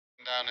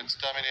Down its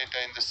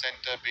Terminator in the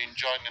center, being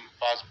joined and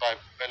passed by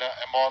Bella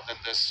Amor. Then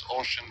there's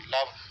Ocean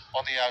Love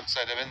on the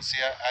outside.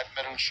 Avencia,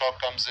 Admiral Shaw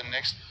comes in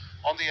next.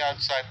 On the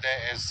outside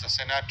there is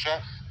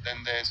Sinatra.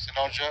 Then there's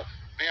Sinoja.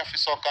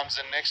 Beafiso comes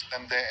in next.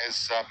 Then there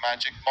is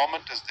Magic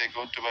Moment as they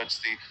go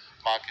towards the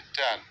market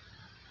turn.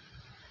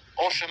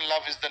 Ocean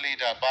Love is the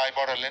leader by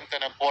about a length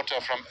and a quarter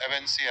from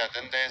Avencia.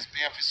 Then there's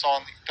BFS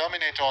on the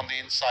Terminator on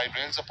the inside.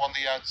 Rails up on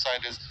the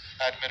outside is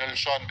Admiral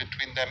Shaw.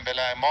 Between them,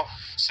 Bella Emo.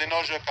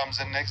 Sinoja comes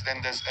in next.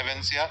 Then there's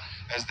Avencia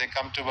as they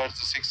come towards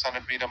the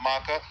 600-meter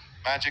marker.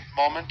 Magic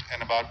Moment,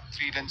 and about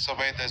 3 lengths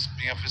away, there's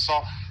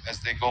BFSO as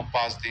they go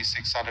past the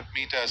 600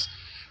 meters.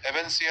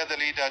 Avencia, the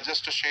leader,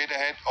 just a shade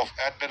ahead of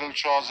Admiral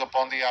Shaw's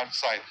upon the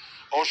outside.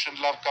 Ocean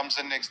Love comes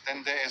in next.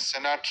 Then there is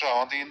Sinatra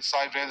on the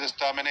inside. There is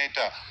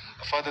Terminator.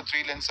 A further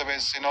 3 lengths away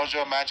is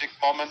Sinoja, Magic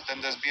Moment. Then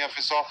there's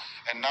BFSO.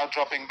 And now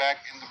dropping back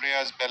in the rear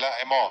is Bella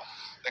Emo.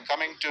 They're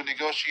coming to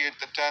negotiate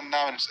the turn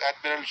now, and it's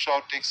Admiral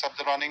Shaw takes up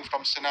the running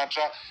from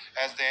Sinatra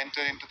as they enter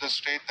into the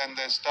straight. Then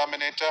there's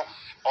Terminator.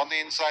 On the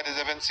inside is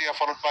Avencia,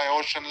 followed by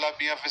Ocean Love,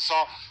 BFSO,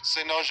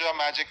 Sinoja,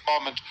 Magic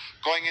Moment.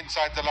 Going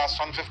inside the last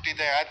 150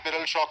 there,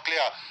 Admiral Shaw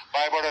clear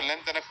by about a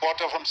length and a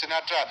quarter from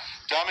Sinatra.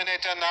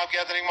 Terminator now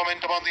gathering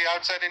momentum on the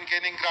outside and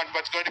gaining ground,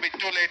 but it's going to be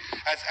too late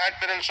as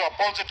Admiral Shaw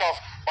pulls it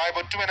off by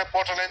about 2 and a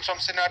quarter lengths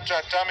from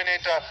Sinatra.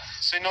 Terminator,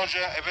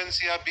 Sinoja,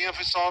 Avencia,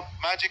 BFSO,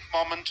 Magic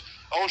Moment,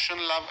 Ocean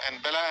Love,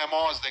 and Bella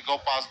Emo as they go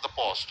past the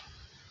post.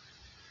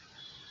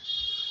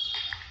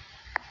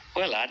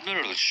 Well,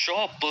 Admiral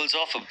Shaw pulls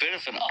off a bit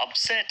of an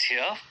upset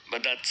here,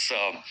 but that's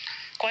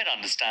quite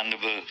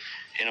understandable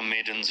in a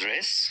maiden's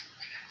race.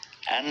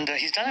 And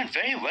he's done it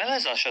very well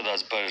as Asha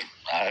does, but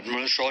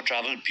Admiral Shaw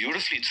travelled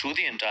beautifully through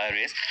the entire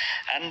race.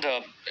 And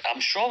I'm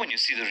sure when you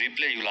see the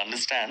replay, you'll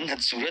understand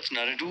that Suraj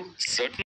Naradu certainly